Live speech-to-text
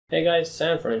Hey guys,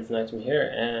 Sam from Infinitum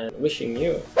here and wishing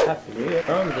you a Happy New Year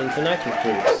from the Infinitum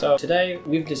crew. So today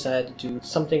we've decided to do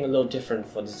something a little different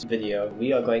for this video.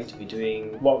 We are going to be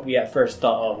doing what we at first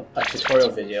thought of a tutorial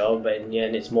video, but in the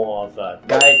end it's more of a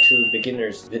guide to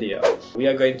beginners video. We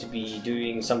are going to be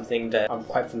doing something that I'm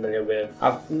quite familiar with.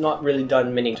 I've not really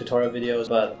done many tutorial videos,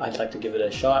 but I'd like to give it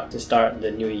a shot to start the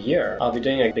new year. I'll be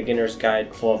doing a beginner's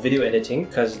guide for video editing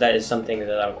because that is something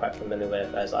that I'm quite familiar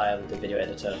with as I am the video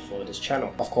editor for this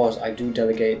channel. Of course, I do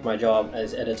delegate my job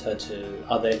as editor to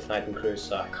other Infinitum crews,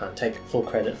 so I can't take full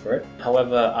credit for it.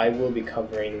 However, I will be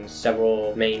covering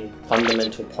several main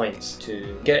fundamental points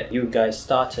to get you guys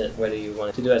started, whether you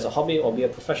want to do it as a hobby or be a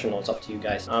professional, it's up to you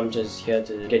guys. I'm just here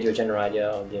to get you a general idea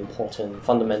of the important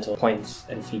fundamental points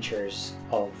and features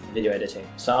of video editing.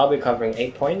 So I'll be covering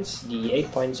 8 points. The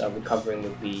 8 points I'll be covering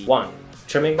would be 1.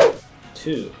 Trimming,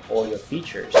 2. All your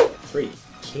features, 3.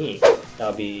 Keying,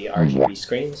 that'll be RGB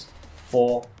screens,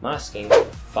 4. Masking,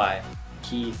 5.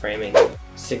 Keyframing,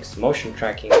 6. Motion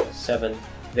tracking, 7.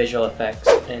 Visual effects,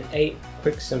 and 8.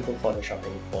 Quick simple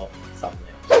photoshopping for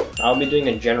thumbnails. I'll be doing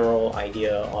a general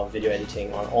idea of video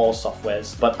editing on all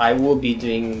softwares, but I will be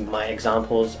doing my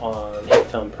examples on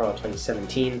HitFilm Pro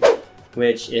 2017,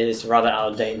 which is rather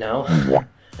out of date now.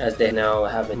 As they now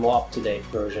have a more up-to-date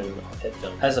version of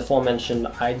HitFilm. As aforementioned,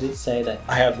 I did say that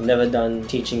I have never done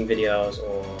teaching videos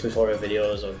or tutorial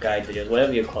videos or guide videos,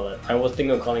 whatever you call it. I was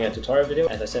thinking of calling it a tutorial video,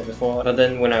 as I said before, but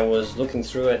then when I was looking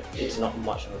through it, it's not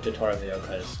much of a tutorial video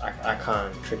because I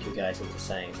can't trick you guys into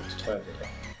saying it's a tutorial video.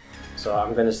 So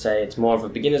I'm going to say it's more of a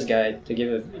beginner's guide to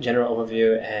give a general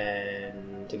overview and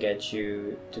to get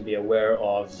you to be aware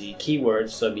of the keywords,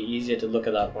 so it'll be easier to look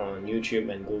it up on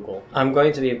YouTube and Google. I'm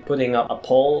going to be putting up a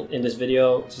poll in this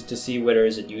video just to see whether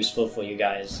is it useful for you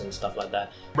guys and stuff like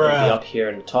that. It'll be up here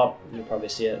in the top. You'll probably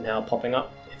see it now popping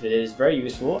up. If it is very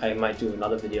useful, I might do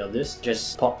another video of this.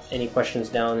 Just pop any questions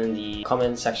down in the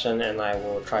comment section and I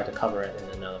will try to cover it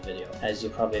in another video. As you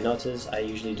probably noticed, I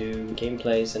usually do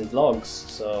gameplays and vlogs,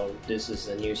 so this is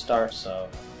a new start, so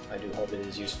I do hope it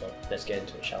is useful. Let's get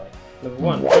into it, shall we? Number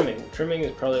 1, trimming. Trimming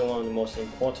is probably one of the most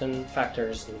important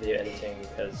factors in video editing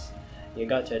because you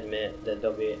got to admit that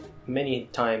there'll be many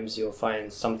times you'll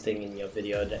find something in your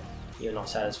video that you're not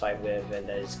satisfied with and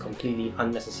that is completely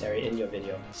unnecessary in your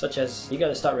video. Such as you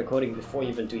gotta start recording before you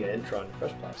even do your intro in the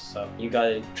first place. So you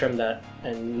gotta trim that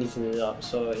and neaten it up.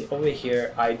 So over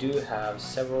here I do have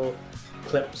several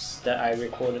clips that I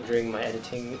recorded during my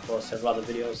editing for several other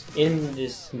videos. In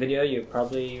this video you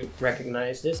probably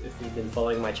recognize this if you've been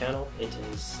following my channel. It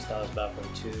is Stars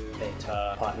Battlefront 2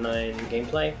 Beta Part 9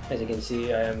 gameplay. As you can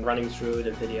see, I am running through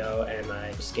the video and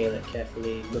I scale it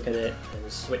carefully, look at it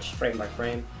and switch frame by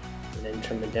frame and then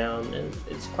trim it down, and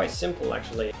it's quite simple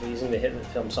actually. We're using the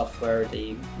HitFilm software.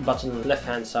 The button left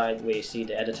hand side where you see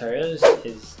the editor is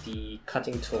the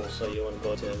cutting tool, so you want to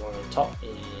go to the one on the top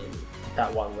and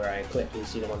that one where I click, you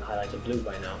see the one highlighted blue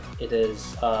by now. It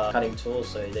is a cutting tool,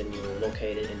 so then you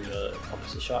locate it in your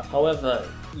composite shot. However,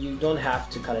 you don't have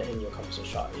to cut it in your composite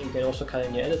shot. You can also cut it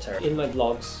in your editor. In my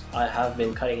vlogs, I have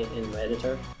been cutting it in my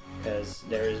editor because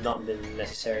there has not been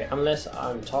necessary. Unless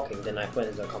I'm talking, then I put it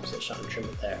into a composite shot and trim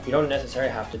it there. You don't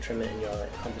necessarily have to trim it in your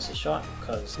composite shot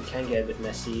because it can get a bit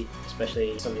messy,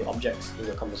 especially some of the objects in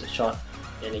your composite shot,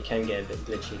 and it can get a bit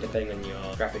glitchy depending on your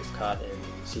graphics card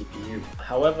and CPU.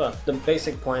 However, the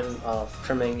basic point of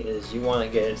trimming is you want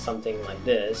to get something like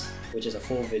this, which is a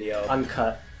full video,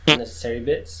 uncut unnecessary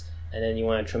bits, and then you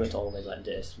want to trim it all the way like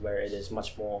this, where it is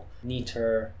much more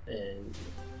neater and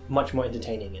much more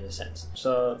entertaining in a sense.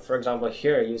 So for example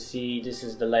here you see this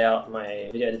is the layout of my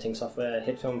video editing software,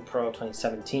 HitFilm Pro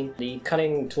 2017. The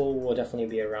cutting tool will definitely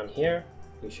be around here.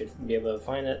 You should be able to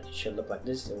find it. It should look like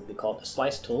this. It will be called the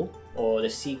slice tool or the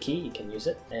C key. You can use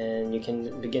it and you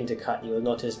can begin to cut. You'll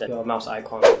notice that your mouse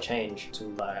icon will change to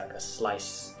like a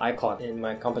slice icon. In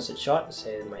my composite shot,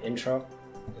 say in my intro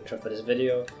for this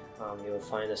video, you'll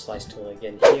find the slice tool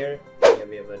again here. You'll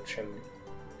be able to trim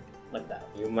like that.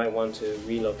 You might want to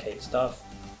relocate stuff,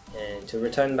 and to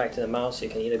return back to the mouse you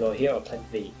can either go here or click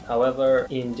V. However,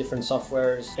 in different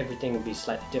softwares everything will be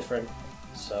slightly different,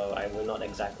 so I will not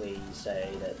exactly say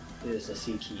that this is a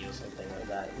C key or something like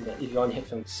that. But if you're on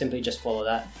HitFilm, simply just follow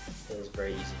that. It is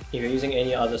very easy. If you're using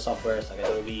any other softwares like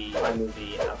Adobe,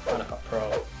 iMovie, Final Cut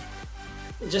Pro,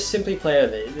 just simply play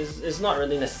with it. It's not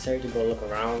really necessary to go look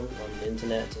around on the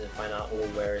internet to find out, oh,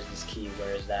 where is this key,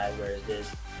 where is that, where is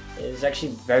this. It's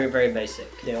actually very, very basic.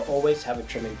 They'll always have a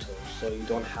trimming tool, so you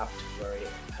don't have to worry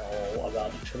at all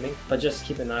about the trimming. But just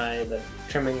keep an eye that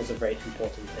trimming is a very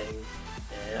important thing.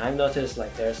 And I've noticed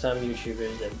like there are some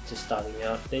YouTubers that just starting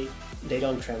out, they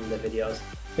don't trim the videos.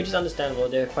 which is understandable.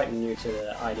 They're quite new to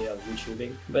the idea of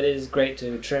YouTubing, but it is great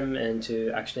to trim and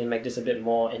to actually make this a bit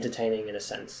more entertaining in a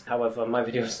sense. However, my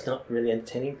video is not really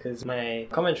entertaining because my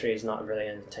commentary is not really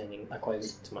entertaining according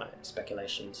to my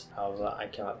speculations. However, I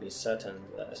cannot be certain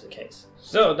that is the case.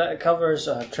 So that covers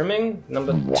trimming.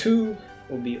 Number 2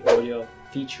 will be audio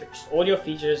features. Audio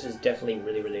features is definitely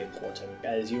really important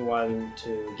as you want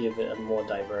to give it a more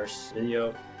diverse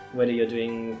video. Whether you're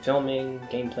doing filming,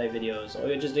 gameplay videos, or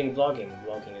you're just doing vlogging,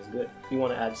 vlogging is good. You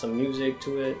want to add some music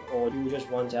to it, or you just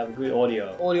want to have good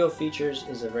audio. Audio features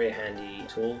is a very handy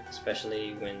tool,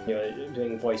 especially when you're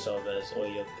doing voiceovers or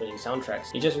you're putting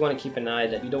soundtracks. You just want to keep an eye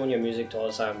that you don't want your music to all of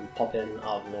a sudden pop in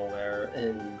out of nowhere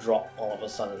and drop all of a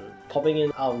sudden. Popping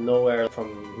in out of nowhere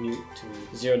from mute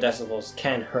to 0 decibels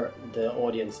can hurt the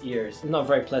audience ears. It's not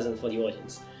very pleasant for the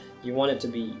audience. You want it to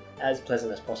be as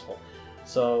pleasant as possible.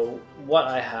 So what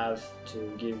I have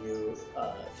to give you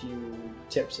a few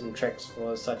tips and tricks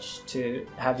for such to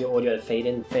have your audio fade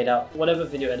in, fade out. Whatever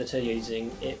video editor you're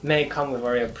using, it may come with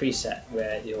already a preset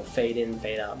where you'll fade in,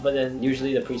 fade out, but then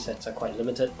usually the presets are quite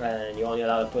limited and you're only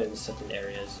allowed to put in certain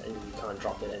areas and you can't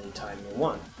drop it anytime you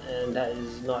want, and that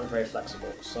is not very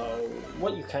flexible. So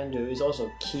what you can do is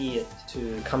also key it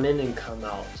to come in and come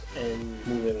out and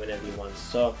move it whenever you want.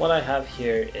 So what I have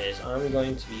here is I'm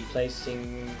going to be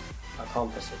placing a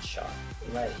composite shot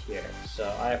right here.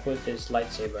 So I put this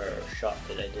lightsaber shot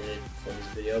that I did for this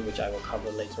video, which I will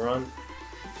cover later on,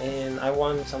 and I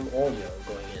want some audio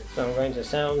going in. So I'm going to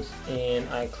sounds and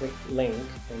I click link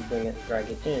and bring it, drag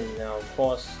it in. Now of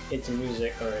course it's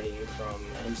music already from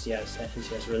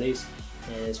NCS release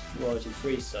and it's royalty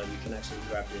free, so you can actually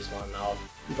grab this one. I'll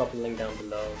drop a link down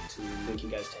below to link you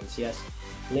guys to NCS.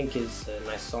 Link is a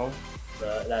nice song,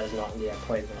 but that is not the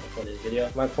point for this video.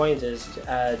 My point is to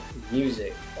add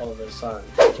music all of a sudden.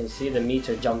 You can see the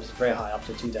meter jumps very high, up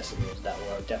to 2 decibels. That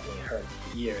will definitely hurt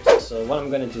the ears. So what I'm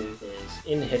going to do is,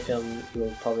 in HitFilm,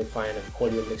 you'll probably find an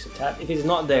audio mixer tab. If it's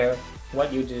not there,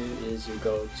 what you do is you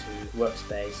go to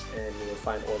workspace and you will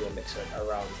find audio mixer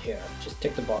around here. Just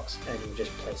tick the box and you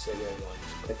just place it where you want.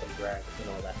 Click and drag and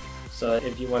all that. So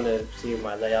if you want to see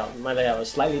my layout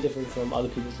is slightly different from other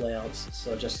people's layouts,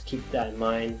 so just keep that in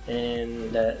mind.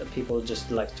 And that people just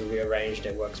like to rearrange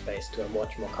their workspace to a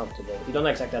much more comfortable. You don't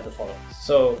exactly have to follow.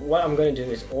 So what I'm going to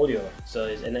do is audio. So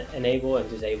it's enable and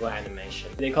disable animation.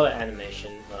 They call it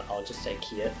animation, but I'll just say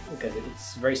key it because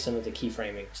it's very similar to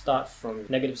keyframing. Start from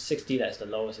 -60, that's the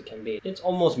lowest it can be. It's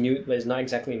almost mute, but it's not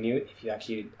exactly mute. If you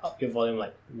actually up your volume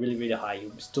like really high,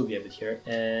 you'll still be able to hear it.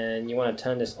 And you want to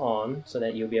turn this on so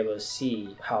that you'll be able to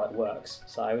see how it works.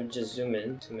 So I would just zoom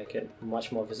in to make it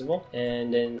much more visible.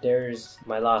 And then there's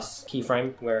my last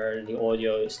keyframe where the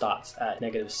audio starts at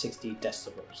 -60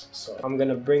 decibels. So I'm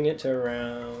gonna bring it to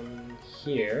around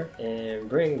here and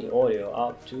bring the audio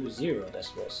up to 0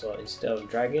 decibels. So instead of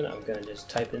dragging, I'm gonna just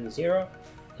type in 0.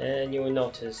 And you will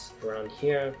notice around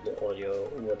here the audio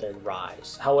will then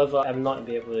rise. However, I'm not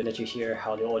be able to let you hear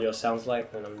how the audio sounds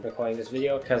like when I'm recording this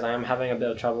video because I am having a bit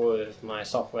of trouble with my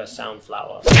software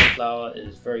Soundflower. Soundflower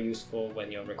is very useful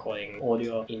when you're recording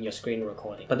audio in your screen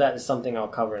recording, but that is something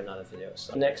I'll cover in another video.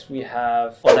 So next we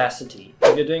have Audacity.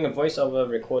 If you're doing a voiceover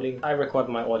recording, I record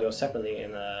my audio separately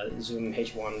in a Zoom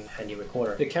H1 handy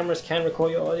recorder. The cameras can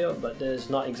record your audio, but it's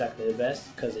not exactly the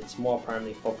best because it's more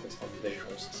primarily focused on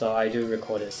visuals. So I do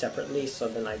record it separately so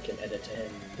then I can edit it and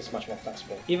it's much more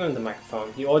flexible. Even the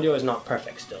microphone, the audio is not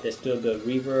perfect still. There's still the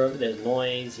reverb, there's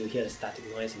noise, you hear the static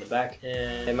noise in the back,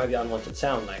 and there might be unwanted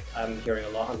sound. Like I'm hearing a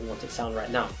lot of unwanted sound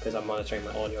right now because I'm monitoring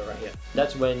my audio right here.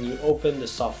 That's when you open the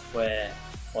software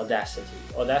Audacity.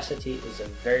 Audacity is a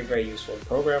very useful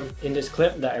program. In this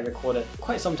clip that I recorded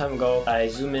quite some time ago, I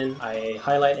zoom in, I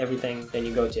highlight everything, then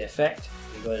you go to effect,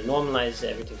 you go to normalize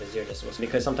everything to 0 decibels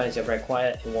because sometimes you're very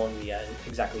quiet, it won't be at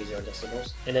exactly 0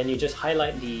 decibels. And then you just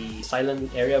highlight the silent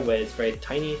area where it's very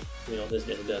tiny. You know, there's a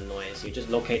bit of noise. You just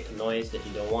locate the noise that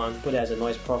you don't want, put it as a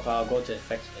noise profile, go to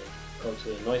effect and go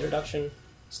to noise reduction.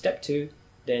 Step 2.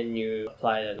 Then you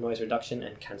apply the noise reduction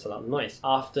and cancel out the noise.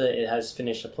 After it has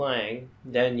finished applying,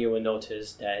 then you will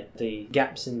notice that the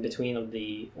gaps in between of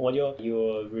the audio, you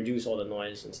will reduce all the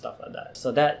noise and stuff like that.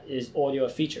 So that is audio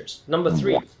features. Number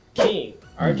 3, keying,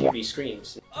 RGB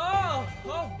screens. Oh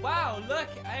wow, look,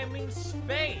 I'm in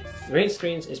space. Green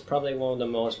screens is probably one of the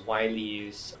most widely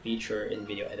used feature in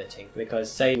video editing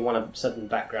because say you want a certain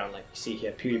background, like you see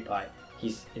here PewDiePie,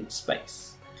 he's in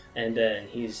space. and then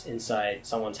he's inside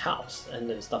someone's house and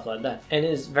then stuff like that. And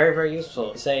it's very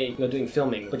useful. Say you're doing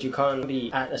filming but you can't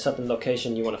be at a certain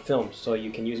location you want to film, so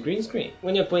you can use green screen.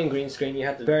 When you're putting green screen, you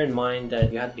have to bear in mind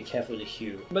that you have to be careful with the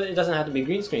hue, but it doesn't have to be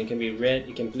green screen. It can be red,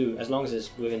 it can be blue, as long as it's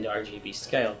within the RGB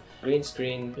scale. Green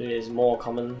screen is more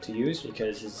common to use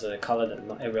because it's a color that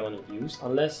not everyone would use,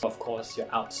 unless of course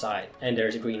you're outside and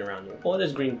there's green around you, or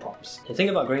there's green props. The thing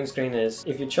about green screen is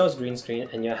if you chose green screen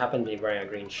and you happen to be wearing a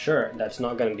green shirt, that's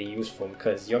not going to be useful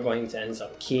because you're going to end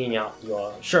up keying out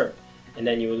your shirt, and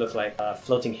then you will look like a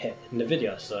floating head in the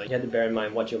video. So you have to bear in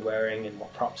mind what you're wearing and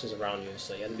what props is around you,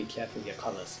 so you have to be careful with your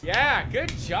colors. Yeah, good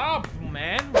job,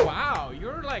 man. Wow,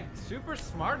 you're like super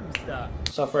smart and stuff.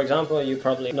 So for example, you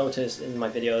probably noticed in my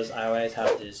videos I always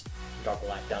have this drop a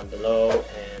like down below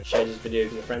and share this video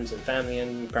with your friends and family,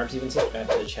 and perhaps even subscribe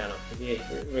to the channel. If you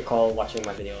recall watching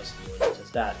my videos, you will notice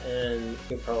that. And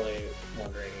you're probably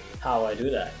wondering how I do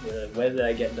that, where did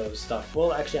I get those stuff?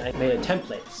 Well, actually I made a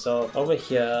template. So over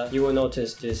here you will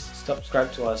notice this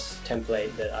subscribe to us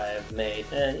template that I have made,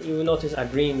 and you will notice a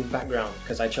green background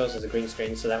because I chose as a green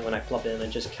screen so that when I plop it in I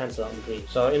just cancel out the green.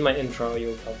 So in my intro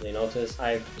you'll probably notice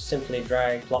I simply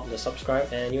drag plop the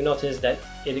subscribe, and you'll notice that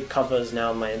it covers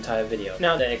now my entire video.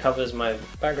 Now that it covers my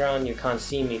background, you can't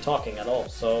see me talking at all.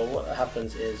 So what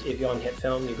happens is if you're on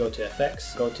HitFilm, you go to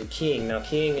effects, go to keying. Now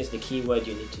keying is the keyword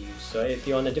you need to use. So if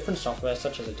you're on a different software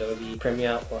such as Adobe,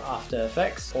 Premiere or After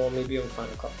Effects, or maybe on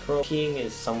Final Cut Pro, keying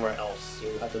is somewhere else.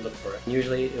 You have to look for it.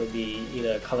 Usually it will be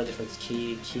either color difference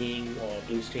key, keying, or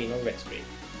blue screen or red screen.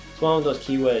 It's one of those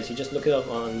keywords. You just look it up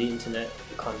on the internet if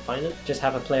you can't find it. Just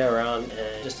have a play around,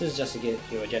 and this is just to give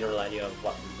you a general idea of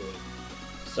what I'm doing.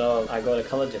 So I go to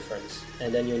color difference,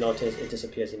 and then you'll notice it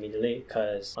disappears immediately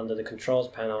because under the controls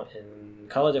panel in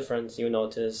color difference, you'll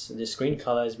notice the screen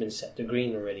color has been set to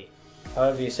green already.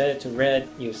 However, you set it to red,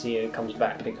 you'll see it comes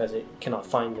back because it cannot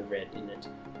find the red in it.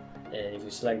 And if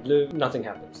you select blue, nothing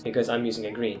happens because I'm using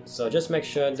a green. So just make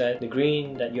sure that the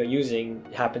green that you're using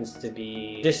happens to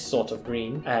be this sort of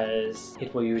green, as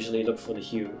it will usually look for the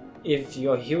hue. If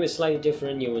your hue is slightly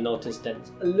different, you will notice that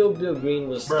a little bit of green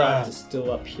will start to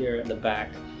still appear at the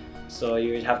back. So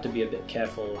you would have to be a bit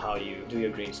careful how you do your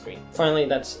green screen. Finally,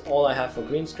 that's all I have for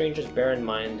green screen. Just bear in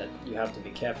mind that you have to be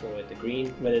careful with the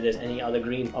green, whether there's any other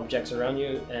green objects around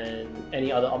you and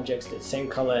any other objects the same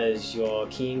color as your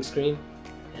keying screen.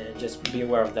 And just be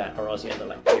aware of that, or else you end up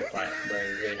like PewDiePie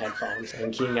wearing green headphones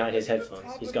and keying out his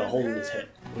headphones. He's got a hole in his head.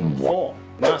 4.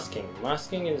 Masking.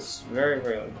 Masking is very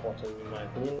important in my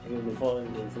opinion. If you've been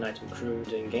following the Infinitum crew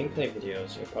doing gameplay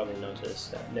videos, you'll probably notice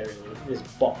that there's this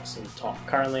box in the top.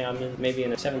 Currently I'm maybe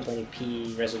in a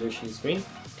 720p resolution screen,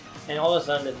 and all of a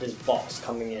sudden there's this box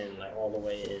coming in, like all the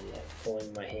way in, like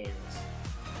falling my hands.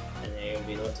 And then you'll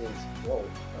be noticing, whoa,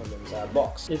 there's a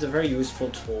box. It's a very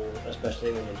useful tool,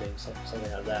 especially when you're doing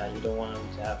something like that. You don't want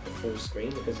to have the full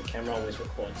screen because the camera always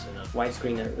records in a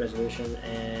widescreen resolution,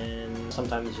 and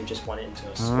sometimes you just want it into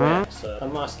a square. So a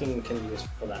masking can be useful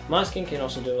for that. Masking can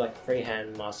also do like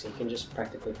freehand masking. You can just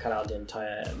practically cut out the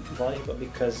entire body, but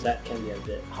because that can be a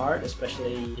bit hard,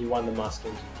 especially you want the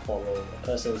masking to follow a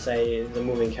person, say the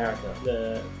moving character,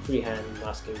 the freehand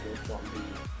masking would not be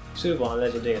suitable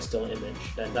unless you're doing a still image,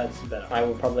 then that's better. I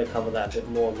will probably cover that a bit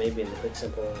more maybe in the quick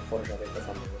simple photoshopping for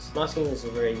thumbnails. Masking is a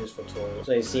very useful tool.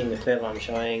 So you see in the clip I'm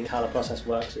showing how the process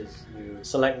works is you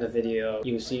select the video,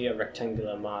 you see a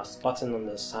rectangular mask button on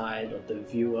the side of the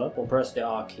viewer, or press the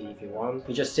R key if you want.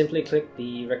 You just simply click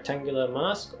the rectangular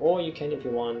mask, or you can, if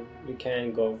you want, you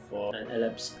can go for an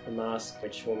ellipse mask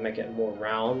which will make it more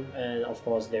round. And of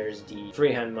course there's the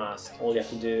freehand mask. All you have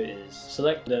to do is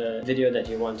select the video that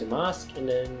you want to mask, and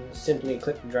then simply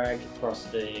click drag across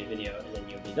the video, and then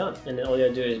you'll be done. And then all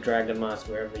you do is drag the mask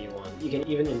wherever you want. You can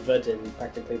even invert it and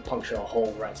practically puncture a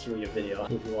hole right through your video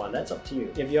if you want. That's up to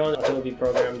you. If you're on Adobe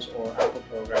programs or Apple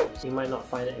programs, you might not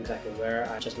find it exactly where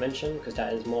I just mentioned because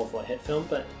that is more for HitFilm,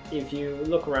 but if you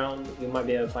look around you might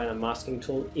be able to find a masking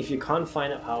tool. If you can't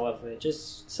find it, however,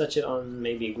 just search it on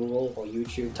maybe Google or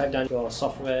YouTube, type down your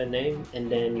software name, and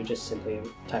then you just simply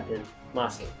type in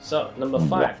masking. So number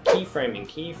 5, keyframing.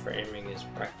 Keyframing is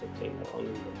practically one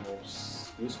of the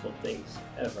most useful things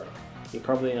ever. You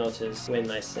probably notice when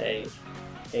I say,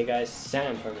 hey guys,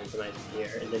 Sam from Infinitum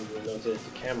here, and then you'll notice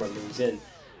the camera moves in.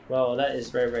 Well, that is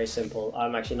very simple.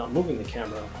 I'm actually not moving the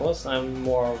camera, of course. I'm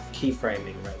more of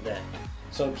keyframing right there.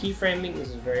 So keyframing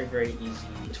is a very easy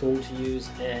tool to use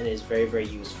and is very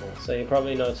useful. So you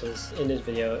probably notice in this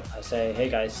video I say, hey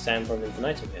guys, Sam from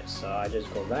Infinitum here. So I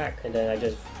just go back and then I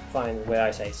just find where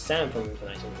I say Sam from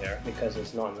Infinitum here because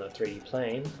it's not on a 3D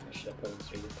plane. I should have put a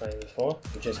 3D plane before.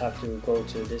 You just have to go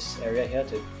to this area here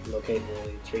to locate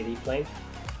the 3D plane.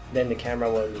 then the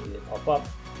camera will immediately pop up.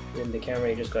 In the camera,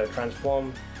 you just go to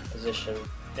transform, position,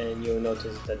 and you'll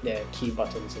notice that there are key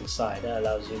buttons inside that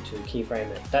allows you to keyframe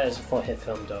it. That is for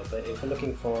HitFilm though, but if you're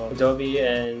looking for Adobe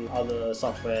and other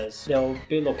softwares, they'll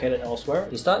be located elsewhere.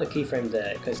 You start the keyframe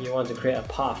there because you want to create a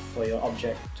path for your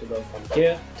object to go from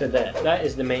here to there. That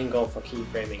is the main goal for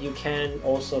keyframing. You can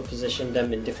also position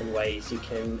them in different ways. You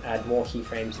can add more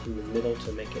keyframes in the middle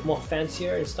to make it more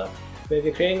fancier and stuff. But if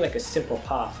you're creating like a simple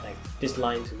path, like this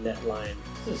line to that line,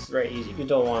 this is very easy. You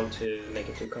don't want to make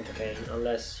it too complicated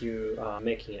unless you are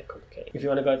making it complicated. If you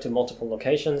want to go to multiple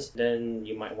locations, then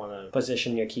you might want to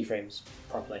position your keyframes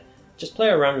properly. Just play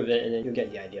around with it and then you'll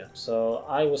get the idea. So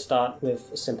I will start with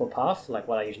a simple path, like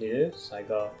what I usually do. So I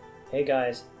go, hey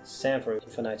guys, Sam from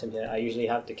Infinitum here. I usually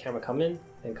have the camera come in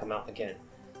and come out again.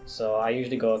 So I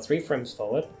usually go 3 frames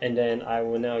forward, and then I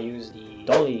will now use the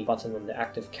dolly button on the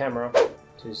active camera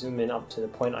to zoom in up to the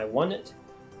point I want it.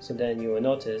 So then you will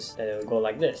notice that it will go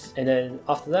like this. And then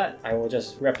after that, I will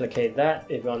just replicate that.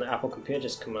 If you're on the Apple computer,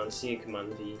 just Command C,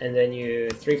 Command V. And then you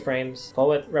 3 frames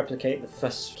forward, replicate the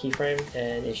first keyframe,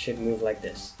 and it should move like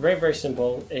this. Very, very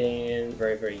simple and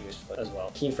very, very useful as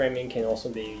well. Keyframing can also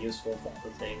be useful for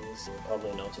other things. You'll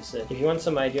probably notice it. If you want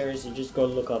some ideas, you just go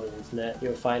look on the internet.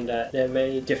 You'll find that there are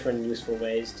many different useful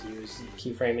ways to use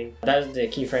keyframing. That's the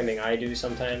keyframing I do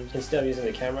sometimes. Instead of using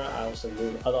the camera, I also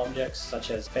move other objects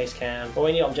such as face cam or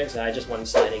any objects that I just want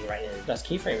sliding right in. That's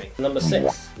keyframing. Number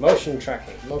 6, motion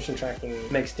tracking. Motion tracking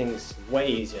makes things way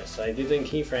easier. So if you're doing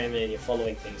keyframing and you're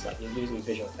following things like you're using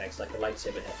visual effects like a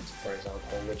lightsaber head, for example,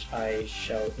 which I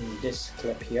show in this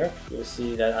clip here, you'll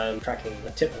see that I'm tracking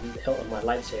the tip of the hilt of my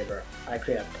lightsaber. I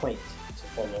create a point to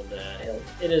follow the hilt.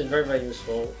 It is very, very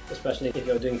useful, especially if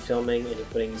you're doing filming and you're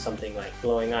putting something like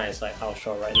glowing eyes, like I'll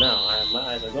show right now.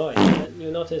 My eyes are glowing. And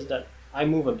you'll notice that I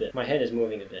move a bit. My head is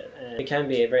moving a bit. And it can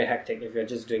be very hectic if you're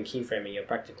just doing keyframing. You're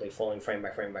practically following frame by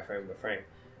frame by frame by frame.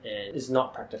 And it's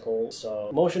not practical. So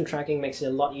motion tracking makes it a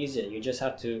lot easier. You just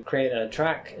have to create a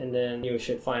track and then you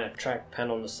should find a track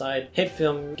panel on the side.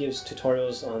 HitFilm gives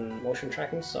tutorials on motion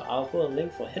tracking, so I'll put a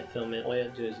link for HitFilm, and all you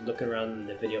have to do is look around in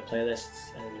the video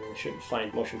playlists and you should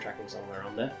find motion tracking somewhere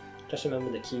on there. Just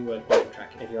remember the keyword motion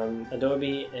tracking. If you're on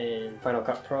Adobe and Final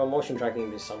Cut Pro, motion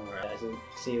tracking is somewhere. As you can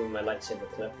see with my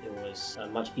lightsaber clip, it was a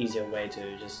much easier way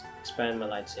to just expand my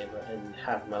lightsaber and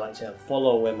have my lightsaber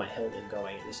follow where my hilt is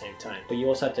going at the same time. But you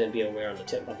also have to be aware of the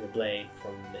tip of your blade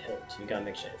from the hilt. You gotta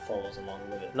make sure it follows along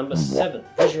with it. Number 7,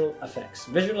 visual effects.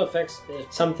 Visual effects is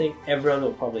something everyone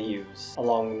will probably use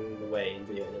along the way in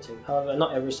video editing. However,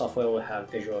 not every software will have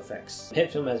visual effects.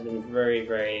 HitFilm has been very,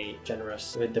 very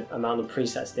generous with the amount of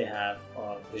presets they have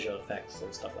of visual effects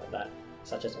and stuff like that,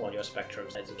 such as audio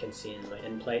spectrums. As you can see in my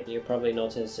end plate, you probably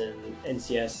notice in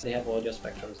NCS they have audio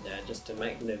spectrums there just to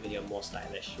make the video more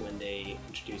stylish when they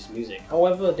introduce music.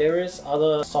 However, there is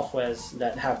other softwares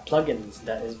that have plugins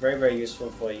that is very, very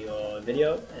useful for your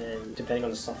video, and depending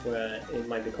on the software it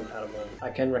might be compatible.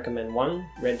 I can recommend one,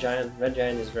 Red Giant. Red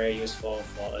Giant is very useful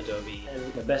for Adobe,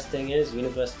 and the best thing is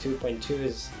Universe 2.2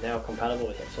 is now compatible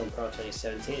with HitFilm Pro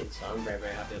 2017, so I'm very,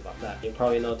 very happy about that. You'll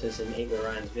probably notice in 8-Bit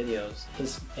Ryan's videos,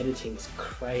 his editing is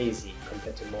crazy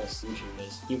compared to most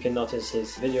YouTubers. You can notice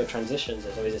his video transitions,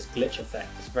 there's always this glitch effect.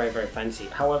 It's very, very fancy.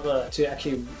 However, to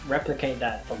actually replicate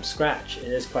that from scratch, it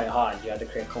is quite hard. You have to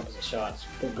create composite shots,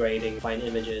 put grading, find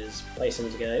images, place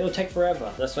them together. It'll take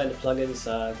forever. That's why the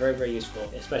plugins are very, very useful,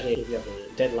 especially if you have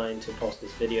a deadline to post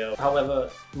this video.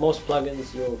 However, most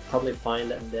plugins you'll probably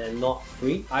find that they're not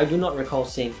free. I do not recall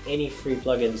seeing any free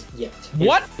plugins yet.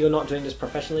 What? If you're not doing this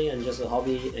professionally and just a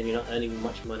hobby and you're not earning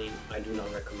much money, I do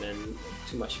not recommend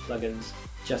too much plugins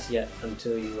just yet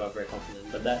until you are very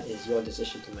confident, but that is your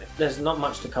decision to make. There's not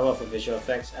much to cover for visual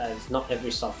effects, as not every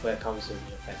software comes with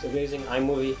visual effects. If you're using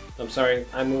iMovie, I'm sorry,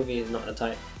 iMovie is not the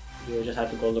type. You'll just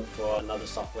have to go look for another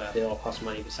software. They all cost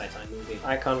money besides iMovie.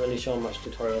 I can't really show much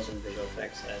tutorials on visual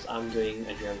effects, as I'm doing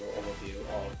a general overview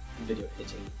of video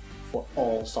editing for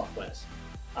all softwares.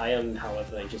 I am,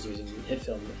 however, just using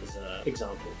HitFilm as an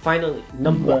example. Finally,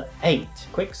 number 8.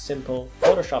 Quick, simple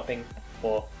photoshopping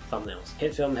for thumbnails.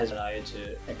 HitFilm has allowed you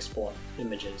to export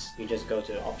images. You just go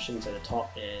to options at the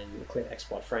top and click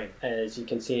export frame. As you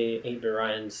can see, 8-Bit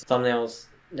Ryan's thumbnails,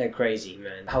 they're crazy,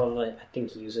 man. However, I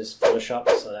think he uses Photoshop,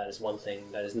 so that is one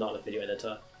thing that is not a video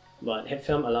editor. But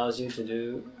HitFilm allows you to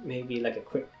do maybe like a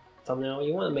quick thumbnail.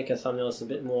 You want to make a thumbnail a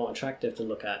bit more attractive to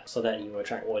look at so that you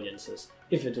attract audiences.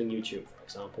 If you're doing YouTube, for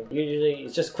example. Usually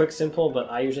it's just quick, simple, but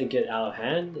I usually get out of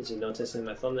hand, as you notice in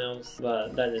my thumbnails.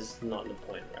 But that is not the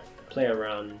point, right? Play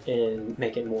around and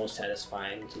make it more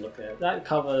satisfying to look at. That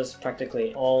covers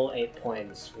practically all 8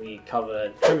 points. We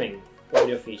covered trimming,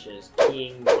 audio features,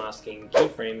 keying, masking,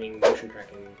 keyframing, motion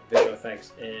tracking, visual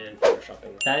effects, and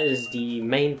photoshopping. That is the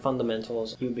main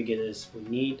fundamentals you beginners will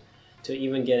need to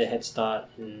even get a head start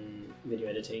in video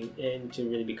editing and to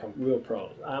really become real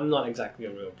pros. I'm not exactly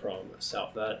a real pro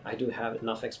myself, but I do have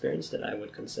enough experience that I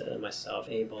would consider myself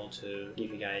able to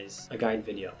give you guys a guide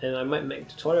video. And I might make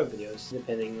tutorial videos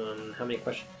depending on how many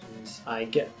questions I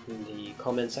get in the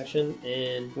comment section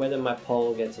and whether my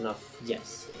poll gets enough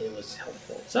yes, it was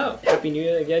helpful. So, Happy New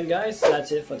Year again, guys.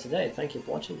 That's it for today. Thank you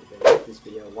for watching. If you like this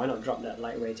video, why not drop that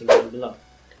like rating down below.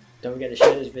 Don't forget to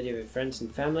share this video with friends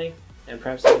and family, and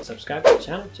perhaps even subscribe to the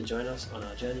channel to join us on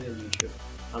our journey on YouTube.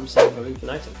 I'm Sam from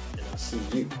Infinitum, and I'll see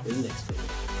you in the next video.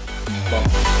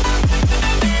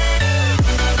 Bye.